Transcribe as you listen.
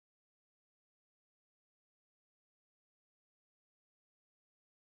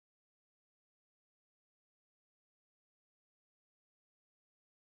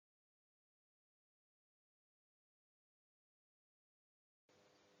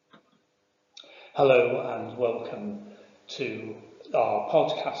Hello and welcome to our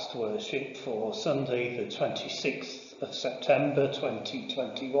podcast worship for Sunday the 26th of September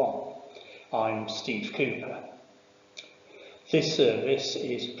 2021. I'm Steve Cooper. This service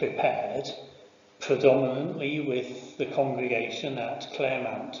is prepared predominantly with the congregation at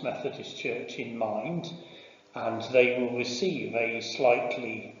Claremont Methodist Church in mind, and they will receive a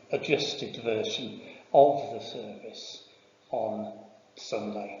slightly adjusted version of the service on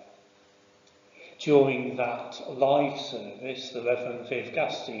Sunday. During that live service, the Reverend Viv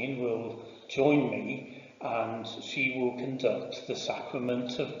Gastine will join me and she will conduct the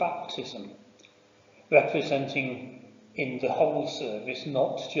sacrament of baptism, representing in the whole service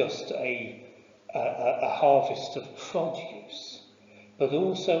not just a harvest of produce, but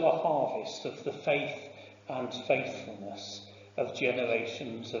also a harvest of the faith and faithfulness of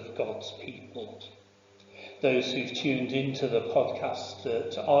generations of God's people. Those who've tuned into the podcast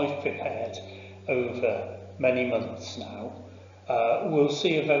that I've prepared over many months now will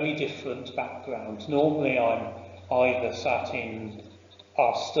see a very different background. Normally I'm either sat in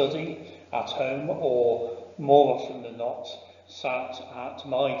our study at home or more often than not sat at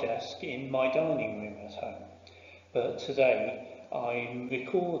my desk in my dining room at home. But today I'm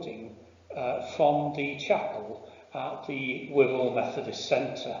recording from the chapel at the Wirral Methodist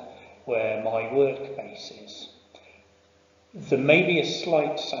Centre where my work base is. There may be a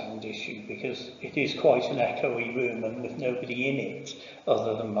slight sound issue because it is quite an echoey room and with nobody in it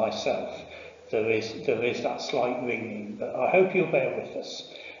other than myself. There is that slight ringing, but I hope you'll bear with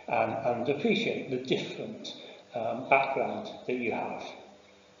us and appreciate the different background that you have.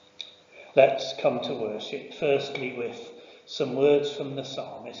 Let's come to worship firstly with some words from the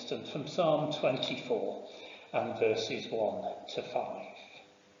psalmist and from Psalm 24 and verses 1 to 5.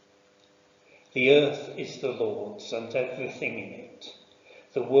 The earth is the Lord's and everything in it,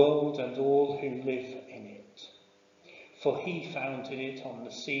 the world and all who live in it. For he founded it on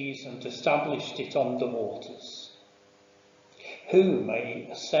the seas and established it on the waters. Who may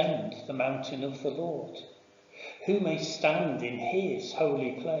ascend the mountain of the Lord? Who may stand in his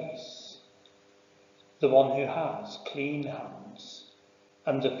holy place? The one who has clean hands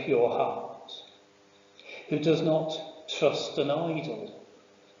and a pure heart, who does not trust an idol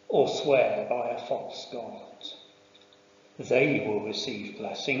or swear by a false god. They will receive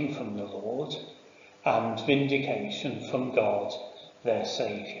blessing from the Lord and vindication from God, their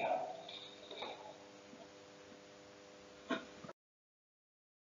Saviour.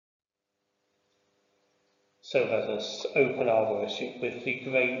 So let us open our worship with the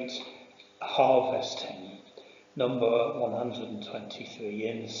great harvest hymn, number 123,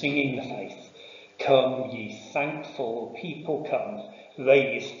 in Singing the Faith. Come, ye thankful people, come,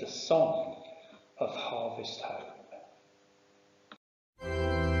 raise the song of harvest home.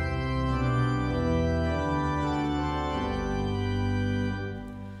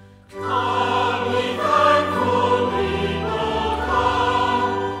 God, make a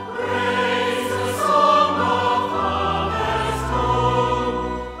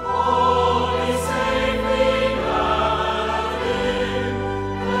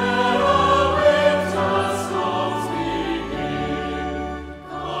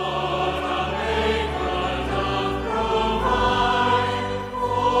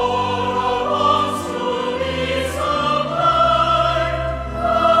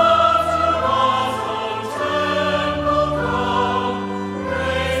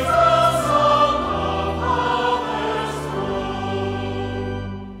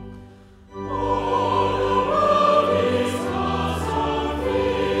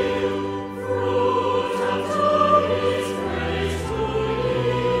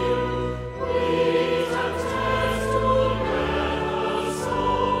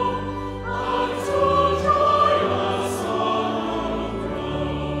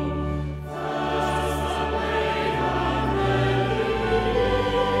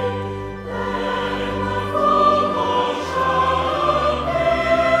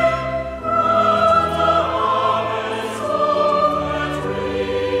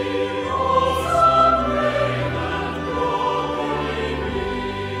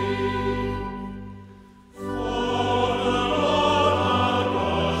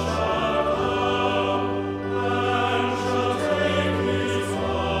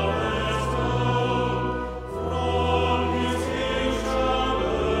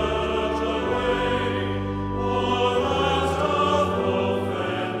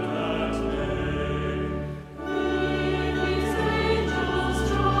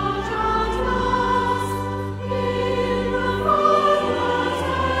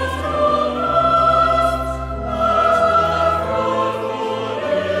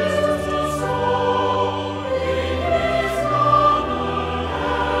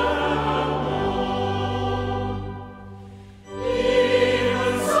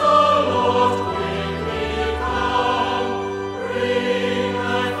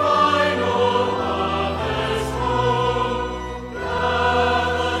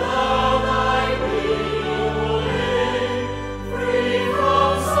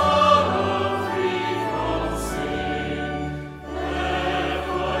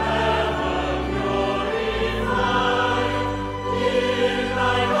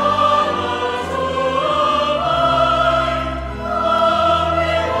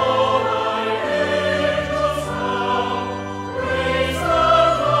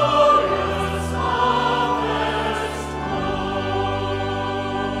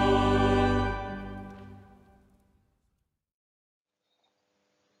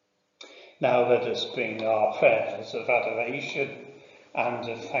Now let us bring our prayers of adoration and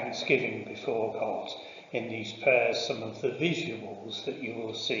of thanksgiving before God. In these prayers, some of the visuals that you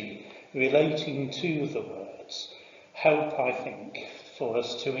will see relating to the words help, I think, for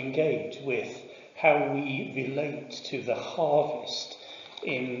us to engage with how we relate to the harvest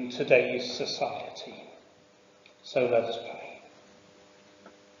in today's society. So let us pray.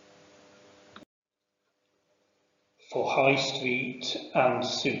 For High Street and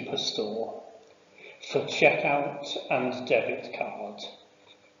Superstore, for checkout and debit card,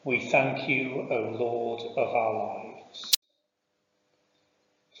 we thank you, O Lord of our lives.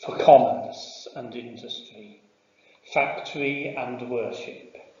 For commerce and industry, factory and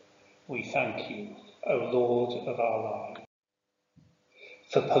worship, we thank you, O Lord of our lives.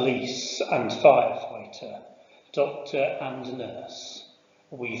 For police and firefighter, doctor and nurse,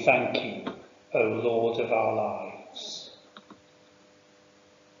 we thank you, O Lord of our lives.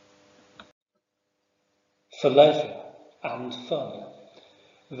 For leisure and fun,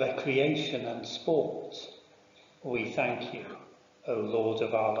 recreation and sport, we thank you, O Lord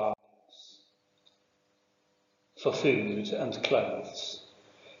of our lives. For food and clothes,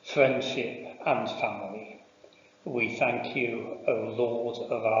 friendship and family, we thank you, O Lord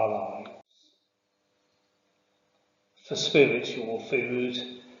of our lives. For spiritual food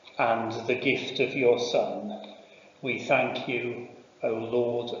and the gift of your Son, we thank you, O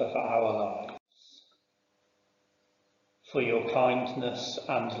Lord of our lives. For your kindness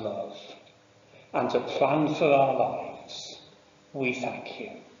and love, and a plan for our lives, we thank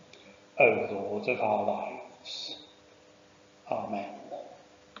you, O Lord of our lives. Amen.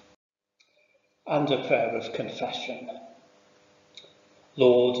 And a prayer of confession.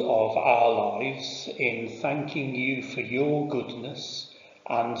 Lord of our lives, in thanking you for your goodness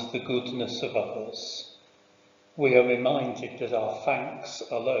and the goodness of others, we are reminded that our thanks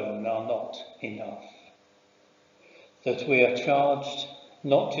alone are not enough. That we are charged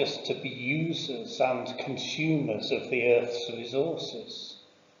not just to be users and consumers of the earth's resources,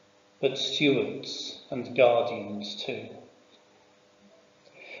 but stewards and guardians too.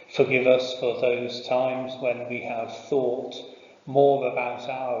 Forgive us for those times when we have thought more about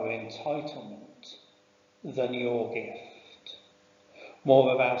our entitlement than your gift,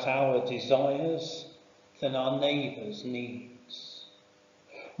 more about our desires than our neighbour's needs,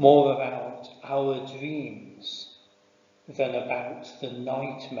 more about our dreams than about the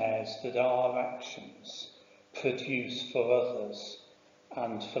nightmares that our actions produce for others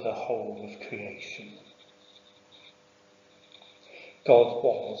and for the whole of creation. God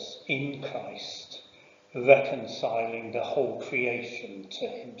was, in Christ, reconciling the whole creation to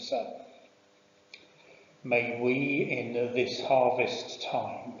himself. May we, in this harvest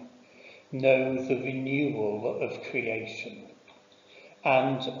time, know the renewal of creation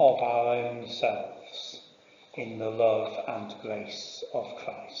and of our own selves in the love and grace of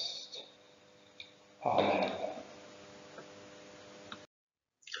Christ. Amen.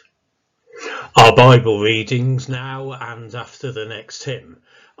 Our Bible readings now and after the next hymn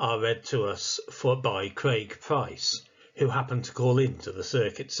are read to us by Craig Price, who happened to call into the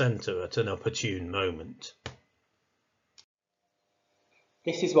circuit centre at an opportune moment.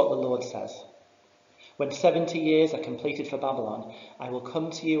 This is what the Lord says. When 70 years are completed for Babylon, I will come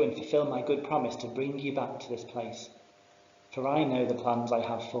to you and fulfill my good promise to bring you back to this place. For I know the plans I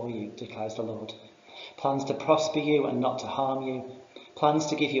have for you, declares the Lord. Plans to prosper you and not to harm you. Plans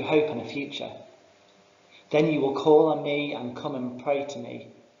to give you hope and a future. Then you will call on me and come and pray to me,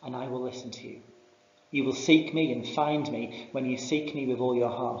 and I will listen to you. You will seek me and find me when you seek me with all your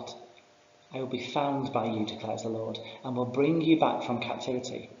heart. I will be found by you, declares the Lord, and will bring you back from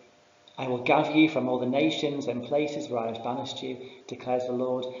captivity. I will gather you from all the nations and places where I have banished you, declares the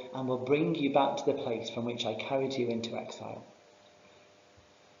Lord, and will bring you back to the place from which I carried you into exile.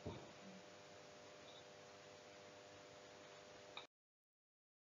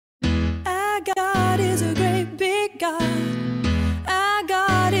 Our God is a great big God. Our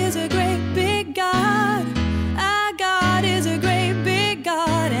God is a great big God. Our God is a great big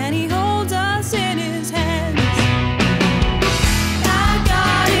God, and he holds us in his hands. Our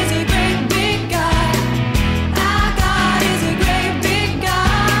God is a great big God. Our God is a great big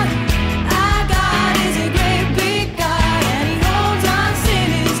God. Our God is a great big God, and he holds us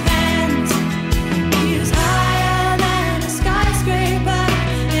in his hands. He is higher than a skyscraper,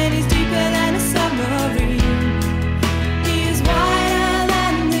 and he's deeper than a submarine.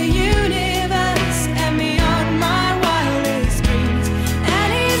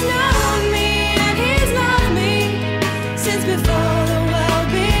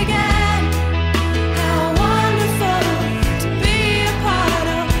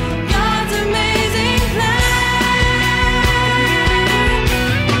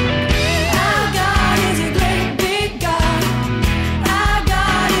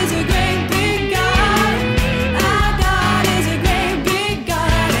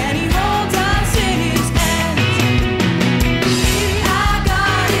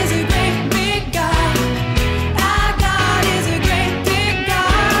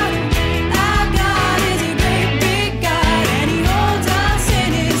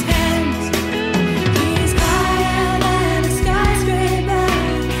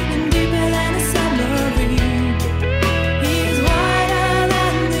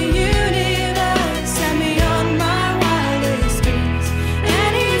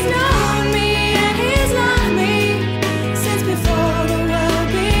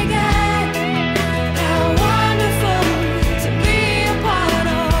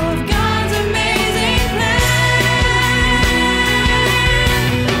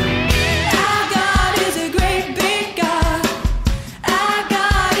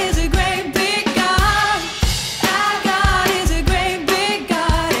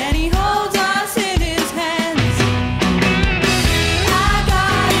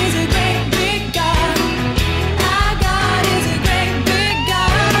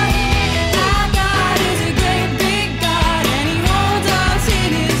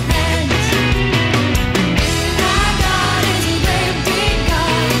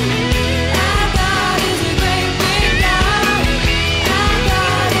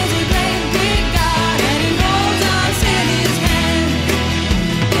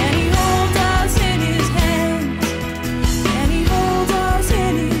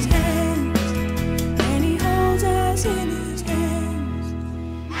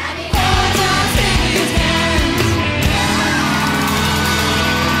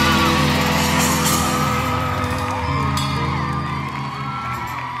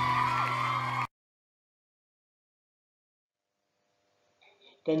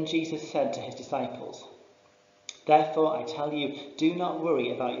 Then Jesus said to his disciples, "Therefore I tell you, do not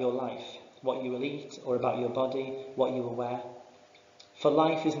worry about your life, what you will eat, or about your body, what you will wear. For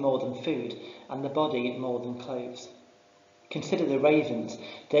life is more than food, and the body more than clothes. Consider the ravens.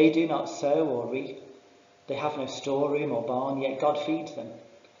 They do not sow or reap. They have no storeroom or barn, yet God feeds them.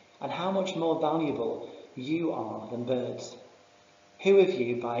 And how much more valuable you are than birds. Who of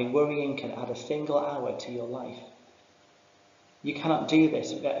you, by worrying, can add a single hour to your life? You cannot do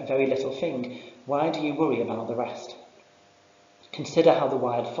this very little thing. Why do you worry about the rest? Consider how the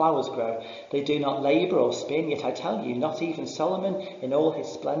wild flowers grow. They do not labour or spin, yet I tell you, not even Solomon in all his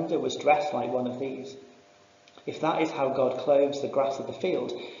splendour was dressed like one of these. If that is how God clothes the grass of the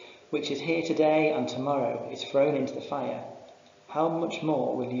field, which is here today and tomorrow is thrown into the fire, how much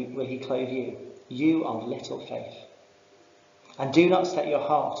more will he clothe you, you of little faith? And do not set your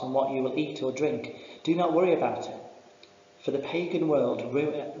heart on what you will eat or drink. Do not worry about it. For the pagan world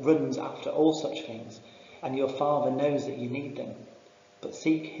runs after all such things, and your Father knows that you need them. But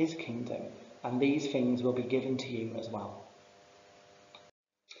seek his kingdom, and these things will be given to you as well."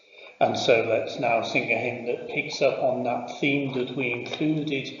 And so let's now sing a hymn that picks up on that theme that we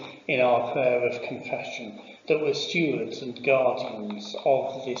included in our prayer of confession, that we're stewards and guardians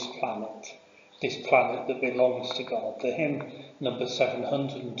of this planet that belongs to God. The hymn number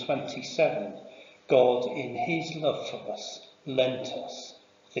 727, God in his love for us lent us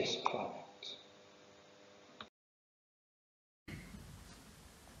this planet.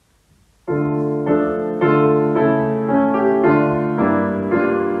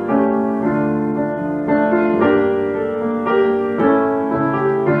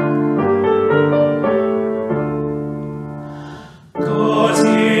 God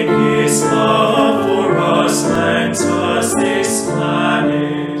in his love for us lent us this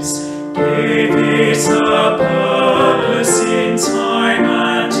planet, gave it a purpose in time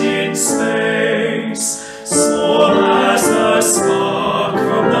and in space, small as a spark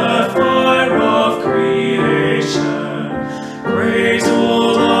from the fire of creation,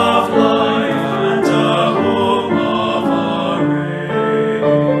 cradle of life and a home of our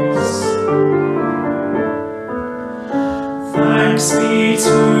race. Thanks be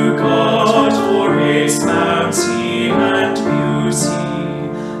to God for his bounty and beauty,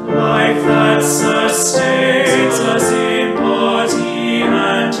 life that sustains us in body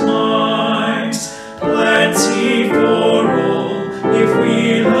and mind, plenty for all if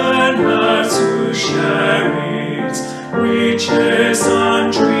we learn how to share it, riches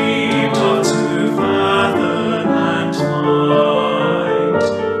undreamed of to fathom and find.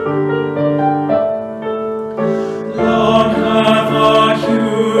 Long have our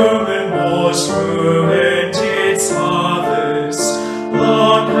human wars ruined its harvest.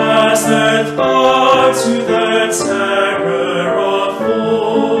 Long has earth bowed to the terror of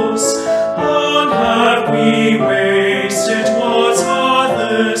force. Long have we wasted what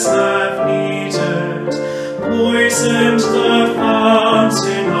others have needed, poisoned the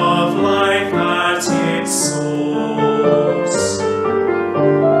fountain of life at its source.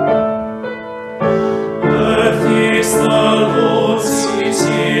 Earth is the Lord's, it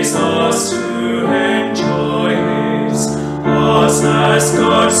is ours to enjoy it, ours as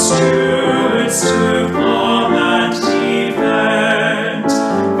God's stewards to farm and defend,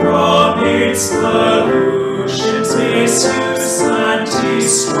 from its pollutions, misuse and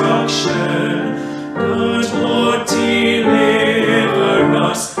destruction. Good Lord, deliver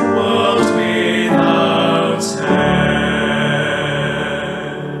us, world without end.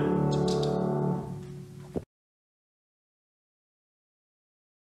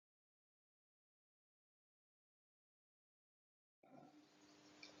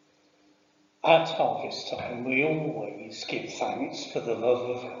 At harvest time, we always give thanks for the love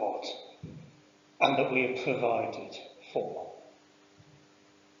of God and that we are provided for.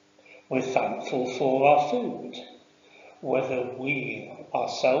 We're thankful for our food, whether we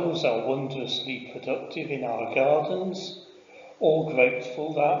ourselves are wondrously productive in our gardens, or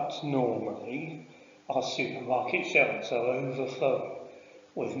grateful that normally our supermarket shelves are overflowing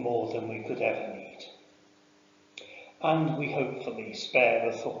with more than we could ever need. And we hopefully spare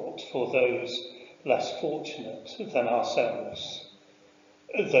a thought for those less fortunate than ourselves,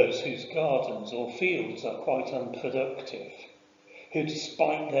 those whose gardens or fields are quite unproductive, who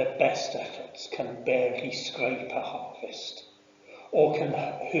despite their best efforts can barely scrape a harvest, or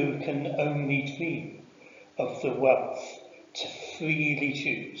who can only dream of the wealth to freely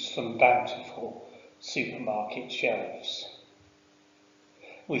choose from bountiful supermarket shelves.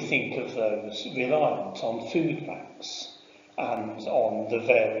 We think of those reliant on food banks and on the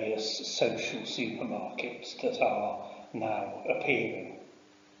various social supermarkets that are now appearing.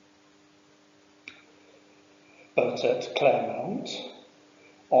 But at Claremont,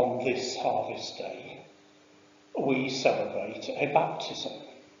 on this harvest day, we celebrate a baptism.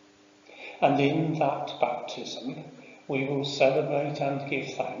 And in that baptism, we will celebrate and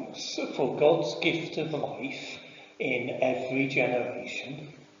give thanks for God's gift of life in every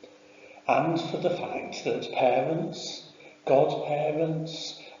generation, and for the fact that parents,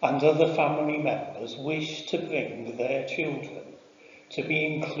 godparents, and other family members wish to bring their children to be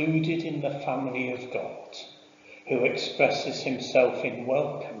included in the family of God, who expresses himself in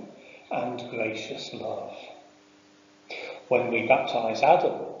welcome and gracious love. When we baptise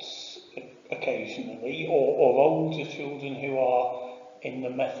adults occasionally, or older children who are, in the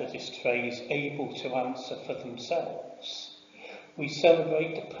Methodist phrase, able to answer for themselves, we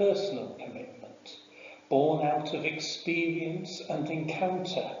celebrate the personal commitment born out of experience and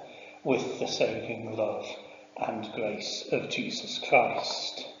encounter with the saving love and grace of Jesus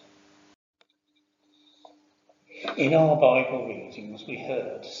Christ. In our Bible readings, we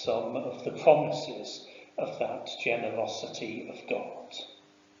heard some of the promises of that generosity of God.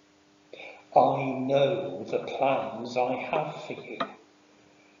 I know the plans I have for you,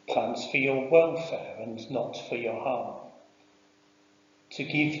 plans for your welfare and not for your harm, to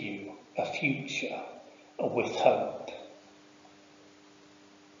give you a future with hope.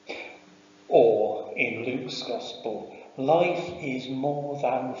 Or, in Luke's Gospel, life is more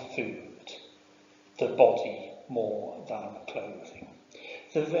than food, the body more than clothing.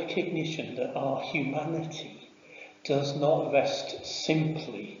 The recognition that our humanity does not rest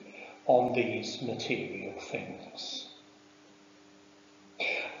simply on these material things.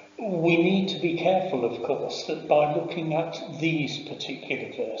 We need to be careful, of course, that by looking at these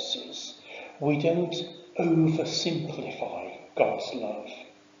particular verses, we don't oversimplify God's love.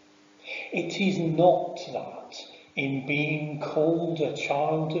 It is not that in being called a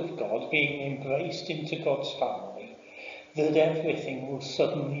child of God, being embraced into God's family, that everything will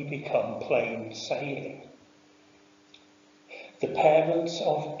suddenly become plain sailing. The parents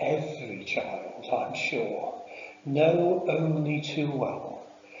of every child, I'm sure, know only too well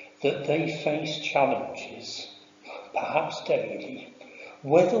that they face challenges, perhaps daily,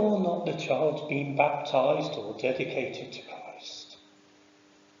 whether or not the child's been baptised or dedicated to Christ.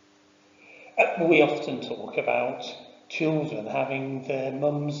 We often talk about children having their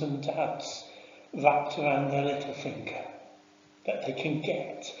mums and dads wrapped around their little finger, that they can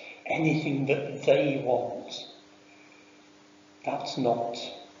get anything that they want. That's not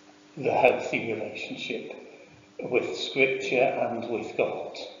the healthy relationship with Scripture and with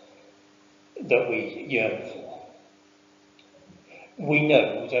God that we yearn for. We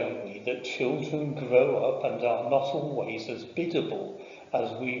know, don't we, that children grow up and are not always as biddable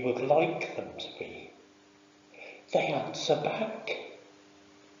as we would like them to be. They answer back.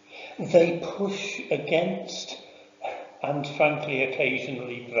 They push against, and frankly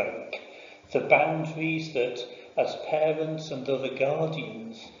occasionally break, the boundaries that, as parents and other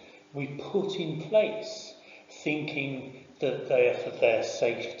guardians, we put in place, thinking that they are for their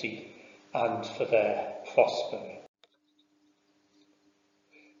safety and for their prospering.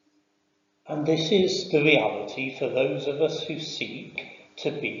 And this is the reality for those of us who seek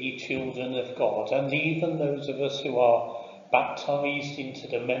to be children of God, and even those of us who are baptised into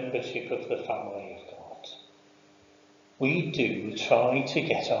the membership of the family of God. We do try to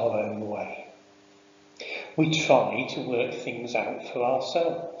get our own way. We try to work things out for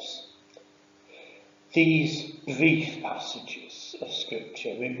ourselves. These brief passages of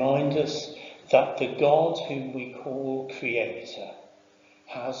Scripture remind us that the God whom we call Creator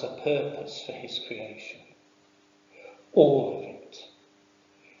has a purpose for his creation. All of it,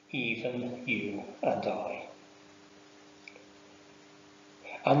 even you and I.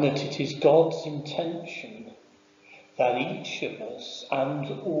 And that it is God's intention that each of us and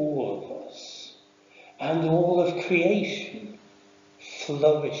all of us and all of creation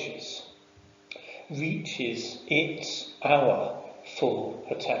flourishes, reaches our full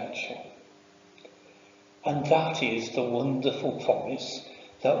potential. And that is the wonderful promise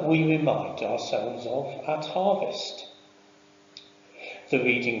that we remind ourselves of at harvest. The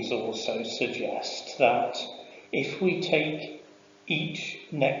readings also suggest that if we take each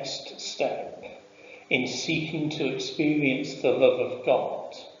next step in seeking to experience the love of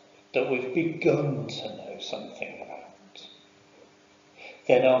God that we've begun to know something about,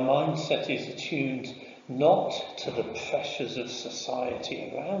 then our mindset is attuned not to the pressures of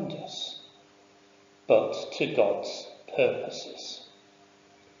society around us, but to God's purposes.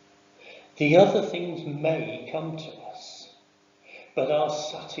 The other things may come to us, but our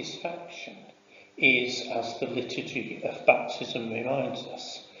satisfaction is, as the liturgy of baptism reminds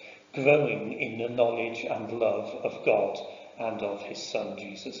us, growing in the knowledge and love of God and of his Son,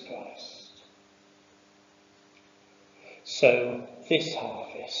 Jesus Christ. So this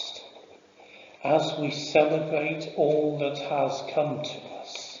harvest, as we celebrate all that has come to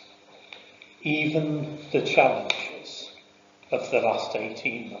us, even the challenges of the last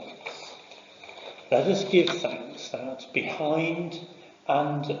 18 months, let us give thanks that behind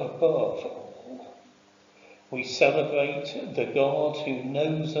and above all, we celebrate the God who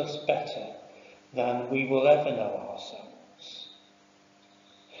knows us better than we will ever know ourselves.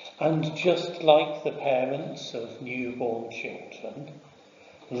 And just like the parents of newborn children,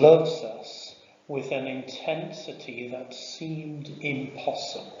 loves us with an intensity that seemed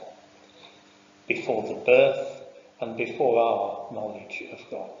impossible before the birth and before our knowledge of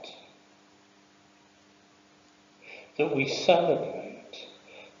God. That we celebrate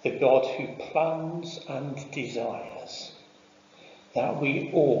the God who plans and desires that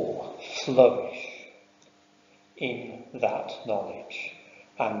we all flourish in that knowledge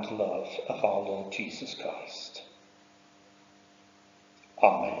and love of our Lord Jesus Christ.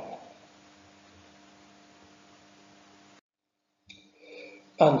 Amen.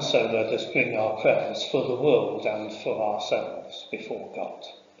 And so let us bring our prayers for the world and for ourselves before God.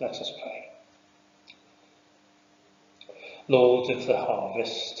 Let us pray. Lord of the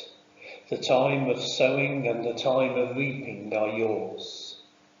harvest, the time of sowing and the time of reaping are yours.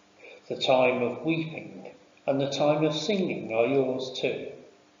 The time of weeping and the time of singing are yours too.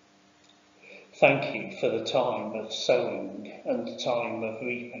 Thank you for the time of sowing and the time of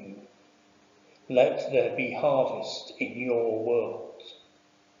reaping. Let there be harvest in your world.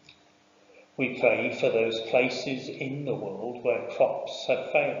 We pray for those places in the world where crops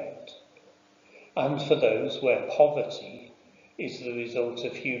have failed, and for those where poverty is the result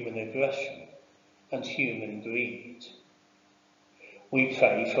of human aggression and human greed. We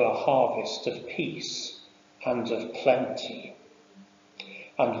pray for a harvest of peace and of plenty,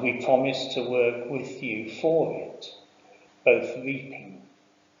 and we promise to work with you for it, both reaping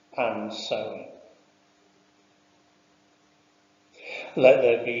and sowing. Let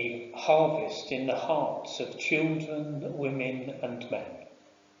there be harvest in the hearts of children, women and men.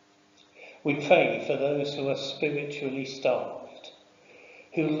 We pray for those who are spiritually starved,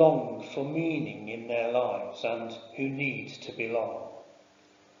 who long for meaning in their lives and who need to belong.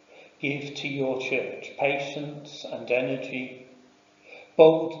 Give to your church patience and energy,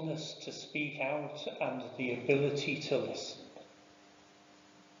 boldness to speak out and the ability to listen.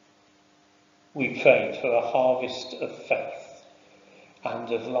 We pray for a harvest of faith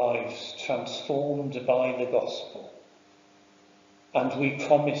and of lives transformed by the gospel, and we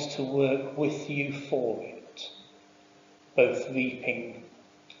promise to work with you for it, both reaping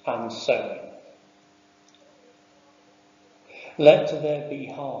and sowing. Let there be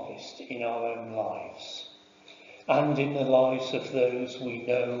harvest in our own lives and in the lives of those we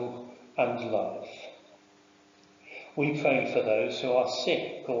know and love. We pray for those who are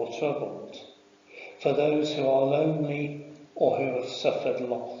sick or troubled, for those who are lonely or who have suffered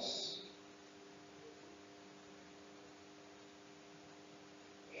loss.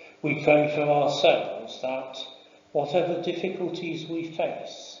 We pray for ourselves that, whatever difficulties we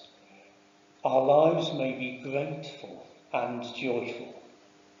face, our lives may be grateful and joyful.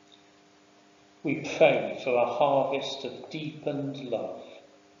 We pray for a harvest of deepened love,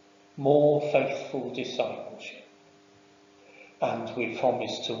 more faithful discipleship, and we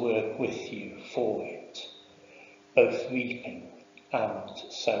promise to work with you for it, both reaping and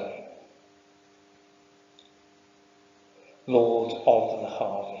sowing. Lord of the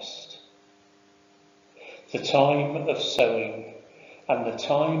harvest, the time of sowing and the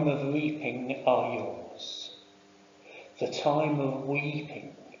time of reaping are yours. The time of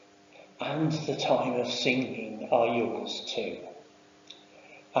weeping and the time of singing are yours too.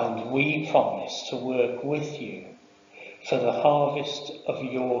 And we promise to work with you for the harvest of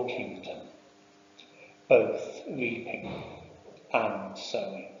your kingdom, both reaping and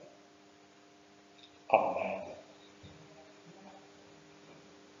sowing. Amen.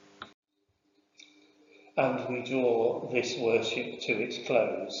 And we draw this worship to its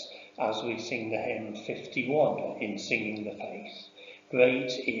close as we sing the hymn 51 in Singing the Faith.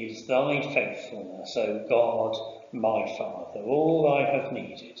 Great is thy faithfulness, O God, my Father. All I have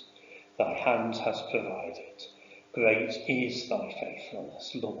needed, thy hand has provided. Great is thy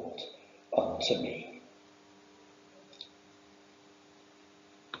faithfulness, Lord, unto me.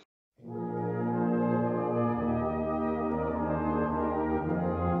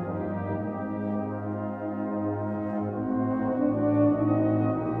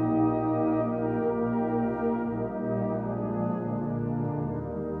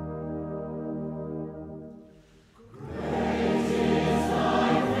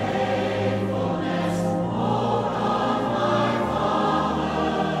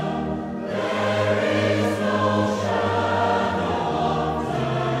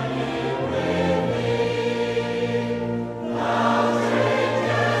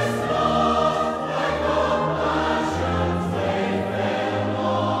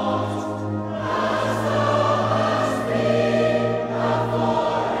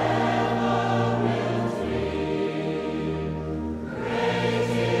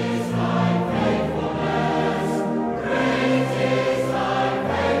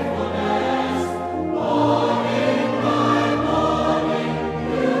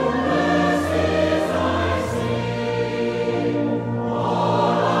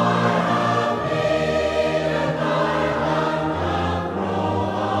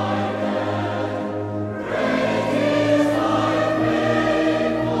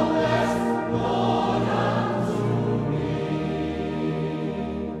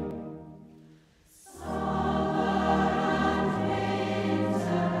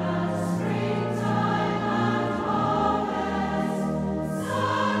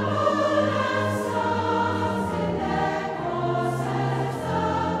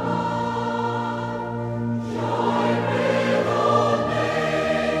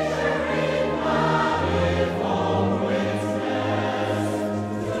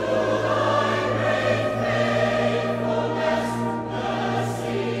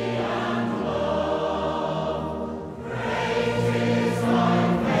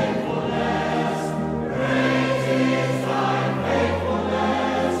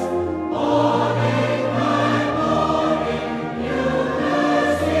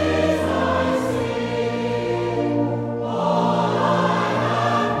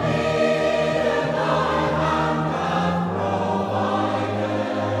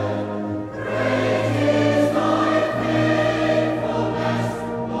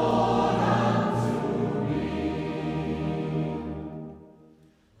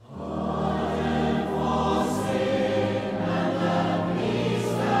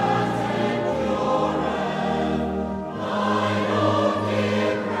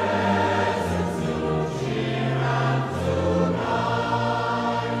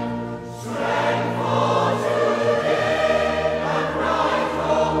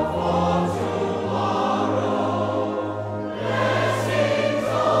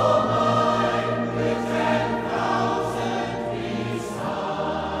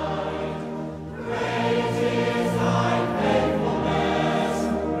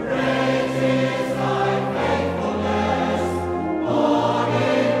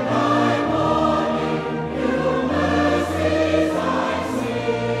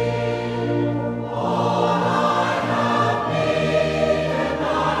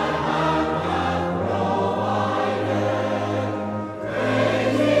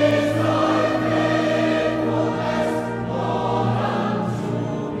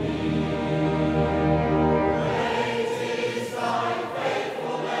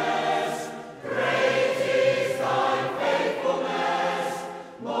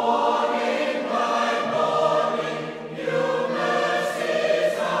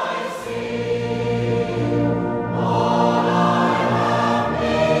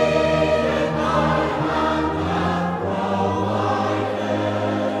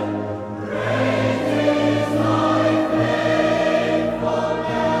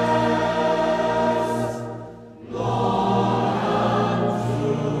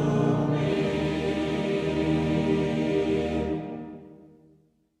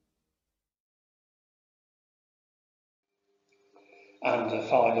 And a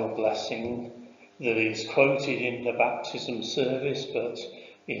final blessing that is quoted in the baptism service, but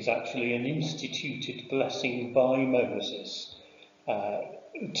is actually an instituted blessing by Moses,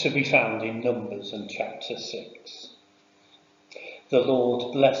 to be found in Numbers and chapter 6. The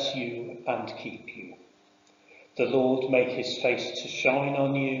Lord bless you and keep you. The Lord make his face to shine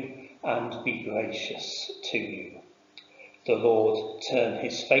on you and be gracious to you. The Lord turn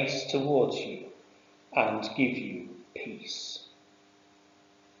his face towards you and give you peace.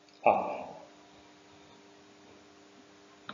 Amen.